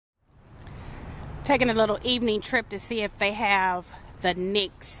Taking a little evening trip to see if they have the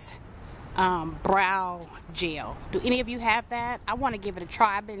NYX brow gel. Do any of you have that? I want to give it a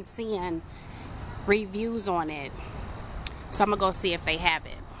try. I've been seeing reviews on it, so I'm gonna go see if they have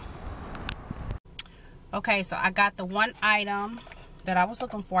it. Okay, so I got the one item that I was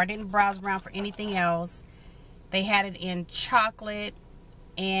looking for. I didn't browse around for anything else. They had it in chocolate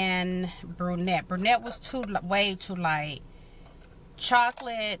and brunette. Brunette was way too light.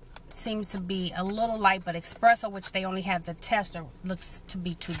 Chocolate seems to be a little light, but espresso, which they only had the tester, looks to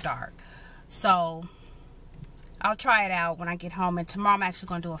be too dark. So I'll try it out when I get home, and tomorrow I'm actually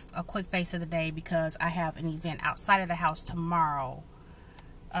going to do a quick face of the day because I have an event outside of the house tomorrow.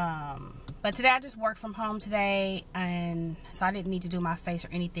 But today I just worked from home today, and so I didn't need to do my face or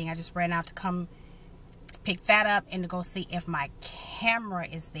anything. I just ran out to come pick that up and to go see if my camera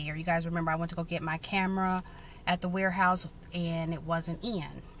is there. You guys remember I went to go get my camera at the warehouse and it wasn't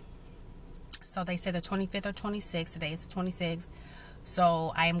in. So they said the 25th or 26th. Today is the 26th.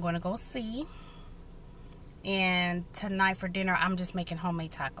 So I am going to go see. And tonight for dinner I'm just making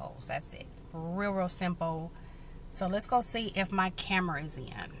homemade tacos. That's it. Real simple. So let's go see if my camera is in.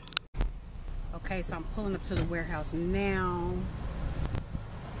 Okay, so I'm pulling up to the warehouse now.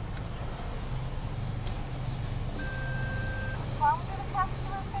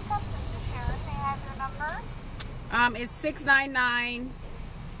 It's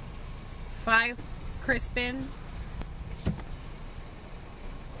 699-5 Crispin.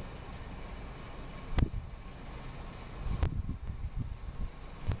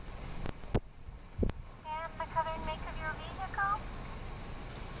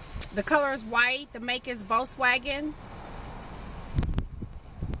 The color is white. The make is Volkswagen.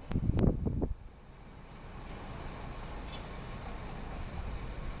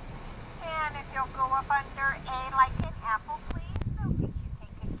 And if you'll go up under A like in Apple, please, they'll get you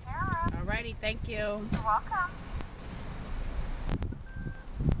taken care of. Alrighty, thank you. You're welcome.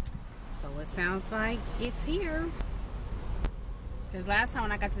 So it sounds like it's here. Because last time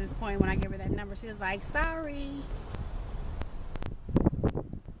when I got to this point, when I gave her that number, she was like, sorry.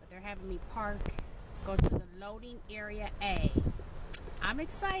 Having me park, go to the loading area A. I'm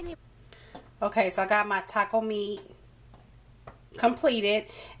excited. Okay, so I got my taco meat completed,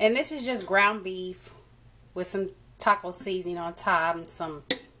 and this is just ground beef with some taco seasoning on top and some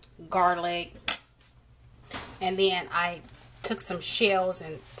garlic, and then I took some shells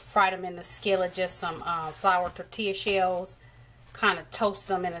and fried them in the skillet, just some flour tortilla shells, kind of toasted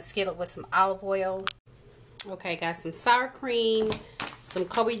them in a skillet with some olive oil. Okay, got some sour cream, some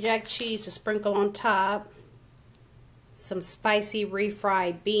Kobe Jack cheese to sprinkle on top, some spicy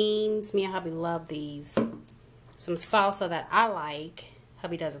refried beans. Me and hubby love these. Some salsa that I like.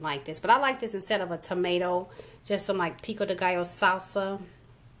 Hubby doesn't like this, but I like this instead of a tomato. Just some like pico de gallo salsa.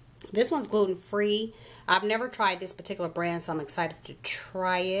 This one's gluten-free. I've never tried this particular brand, so I'm excited to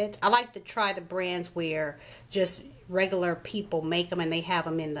try it. I like to try the brands where just regular people make them and they have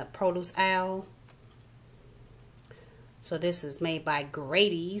them in the produce aisle. So this is made by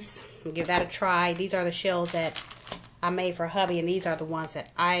Grady's. I'll give that a try. These are the shells that I made for hubby, and these are the ones that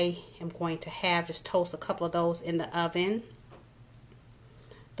I am going to have. Just toast a couple of those in the oven.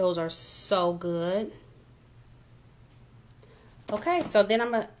 Those are so good. Okay, so then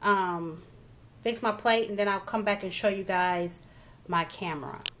I'm going to fix my plate, and then I'll come back and show you guys my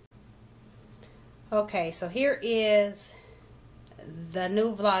camera. Okay, so here is the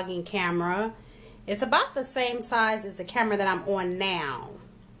new vlogging camera. It's about the same size as the camera that I'm on now,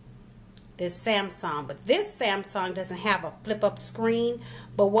 this Samsung. But this Samsung doesn't have a flip-up screen.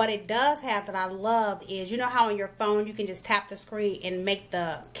 But what it does have that I love is, you know how on your phone you can just tap the screen and make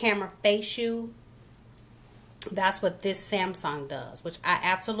the camera face you? That's what this Samsung does, which I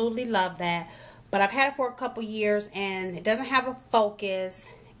absolutely love that. But I've had it for a couple years, and it doesn't have a focus,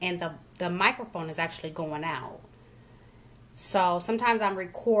 and the microphone is actually going out. So sometimes I'm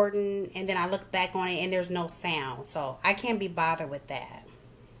recording and then I look back on it and there's no sound. So I can't be bothered with that.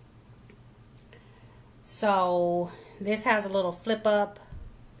 So this has a little flip up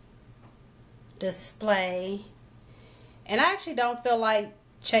display. And I actually don't feel like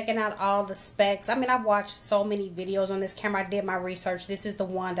checking out all the specs. I mean, I've watched so many videos on this camera. I did my research. This is the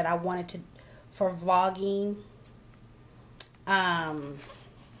one that I wanted to for vlogging. That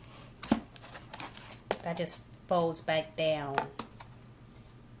just folds back down.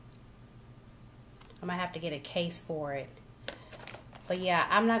 I might have to get a case for it. But yeah,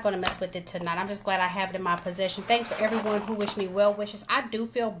 I'm not going to mess with it tonight. I'm just glad I have it in my possession. Thanks for everyone who wished me well wishes. I do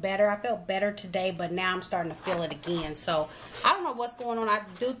feel better. I felt better today, but now I'm starting to feel it again. So I don't know what's going on. I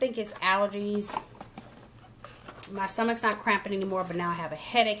do think it's allergies. my stomach's not cramping anymore, but now I have a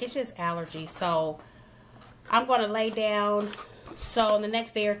headache. It's just allergy. So I'm going to lay down. So in the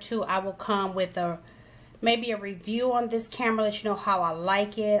next day or two, I will come with maybe a review on this camera, let you know how I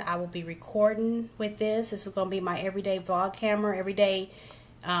like it. I will be recording with this. This is going to be my everyday vlog camera, everyday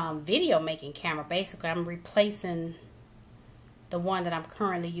video making camera. Basically, I'm replacing the one that I'm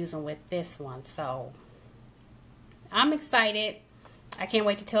currently using with this one. So I'm excited. I can't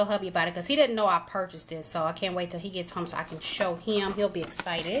wait to tell hubby about it because he didn't know I purchased this. So I can't wait till he gets home so I can show him. He'll be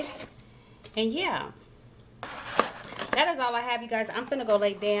excited. And yeah, that is all I have, you guys. I'm gonna go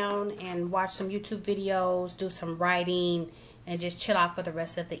lay down and watch some YouTube videos, do some writing, and just chill out for the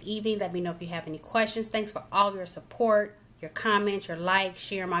rest of the evening. Let me know if you have any questions. Thanks for all your support, your comments, your likes,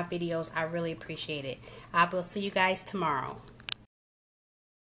 share my videos. I really appreciate it. I will see you guys tomorrow.